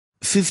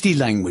50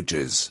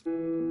 languages.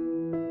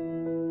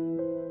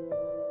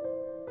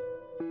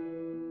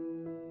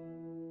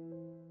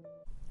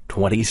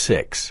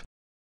 26.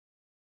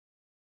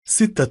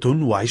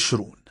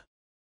 26.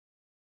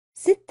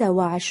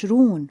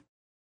 26.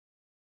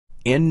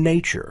 In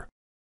nature.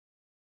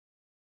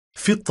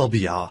 في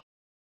الطبيعة.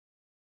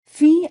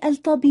 في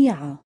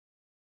الطبيعة.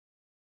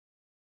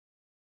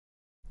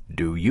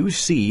 Do you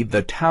see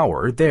the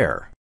tower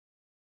there?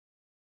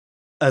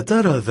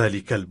 أترى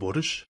ذلك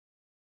البرج؟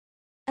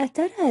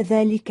 أترى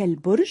ذلك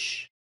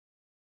البرج؟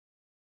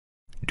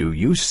 Do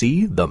you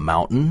see the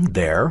mountain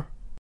there?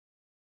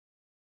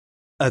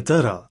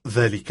 أترى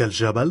ذلك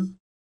الجبل؟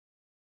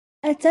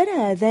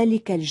 أترى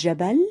ذلك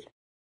الجبل؟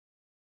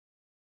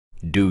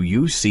 Do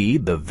you see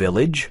the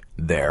village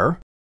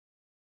there?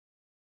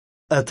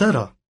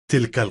 أترى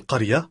تلك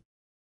القرية؟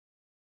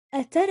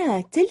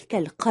 أترى تلك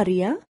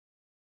القرية؟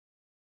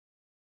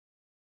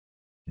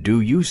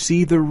 Do you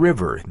see the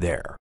river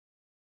there?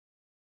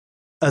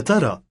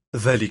 أترى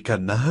ذلك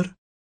النهر؟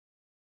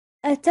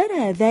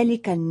 أترى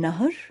ذلك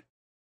النهر؟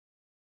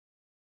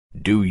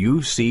 Do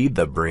you see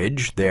the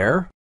bridge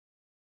there?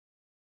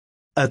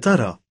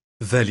 أترى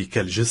ذلك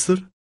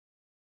الجسر؟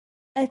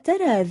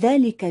 أترى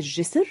ذلك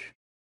الجسر؟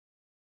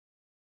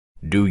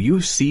 Do you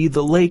see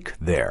the lake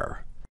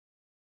there?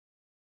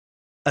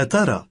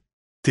 أترى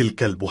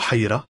تلك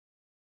البحيرة؟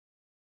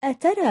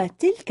 أترى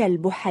تلك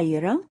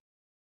البحيرة؟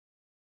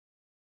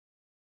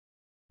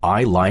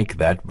 I like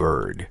that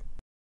bird.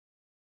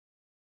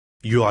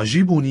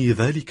 يعجبني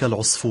ذلك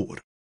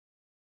العصفور.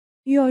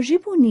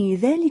 يعجبني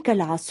ذلك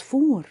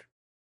العصفور.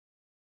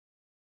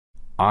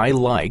 I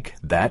like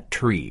that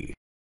tree.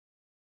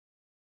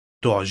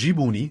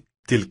 تعجبني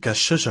تلك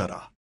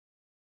الشجرة.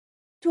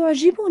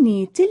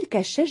 تعجبني تلك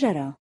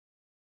الشجرة.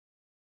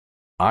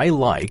 I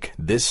like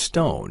this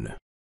stone.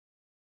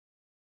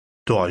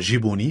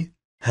 تعجبني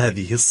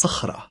هذه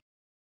الصخرة.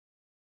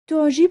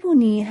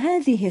 تعجبني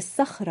هذه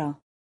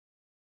الصخرة.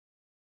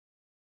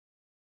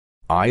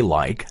 I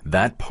like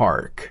that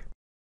park.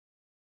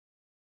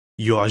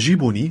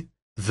 يعجبني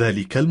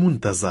ذلك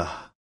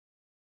المنتزه.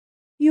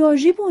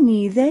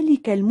 يعجبني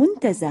ذلك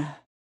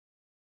المنتزه.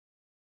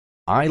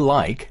 I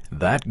like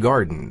that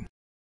garden.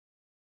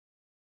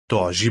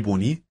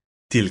 تعجبني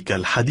تلك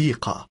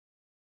الحديقة.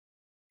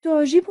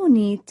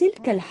 تعجبني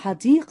تلك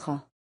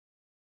الحديقة.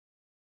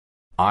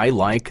 I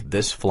like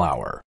this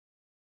flower.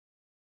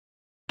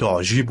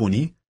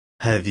 تعجبني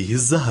هذه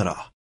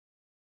الزهرة.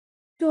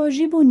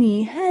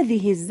 تعجبني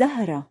هذه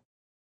الزهرة.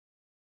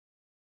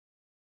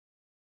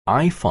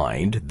 I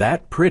find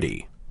that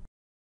pretty.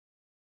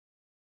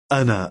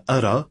 أنا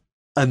أرى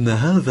أن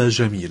هذا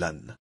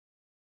جميلا.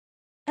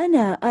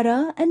 أنا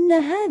أرى أن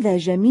هذا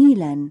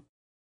جميلا.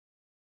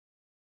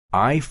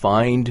 I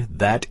find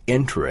that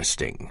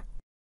interesting.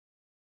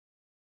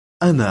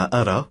 أنا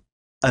أرى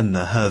أن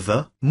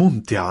هذا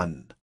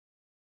ممتعا.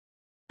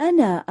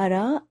 أنا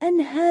أرى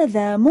أن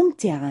هذا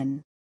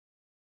ممتعا.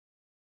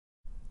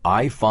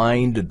 I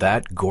find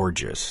that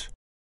gorgeous.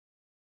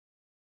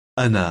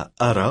 أنا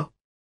أرى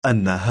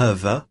أن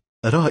هذا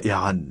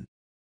رائعا.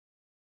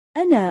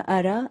 أنا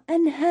أرى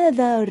أن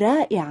هذا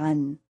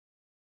رائعا.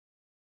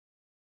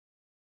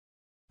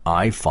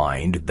 I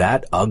find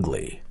that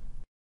ugly.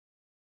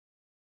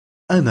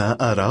 أنا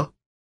أرى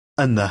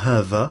أن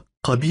هذا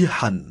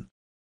قبيحا.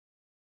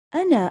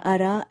 أنا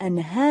أرى أن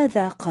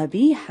هذا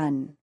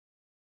قبيحا.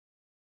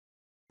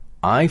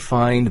 I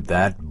find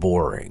that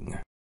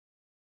boring.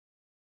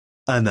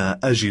 أنا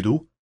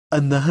أجد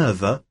أن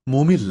هذا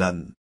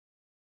مملا.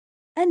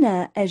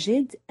 أنا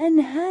أجد أن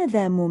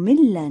هذا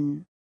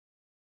مملا.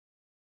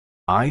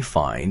 I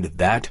find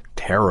that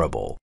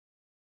terrible.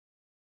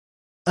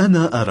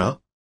 أنا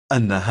أرى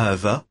أن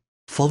هذا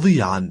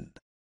فظيعا.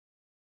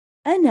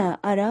 أنا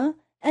أرى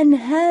أن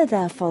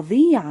هذا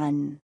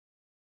فظيعا.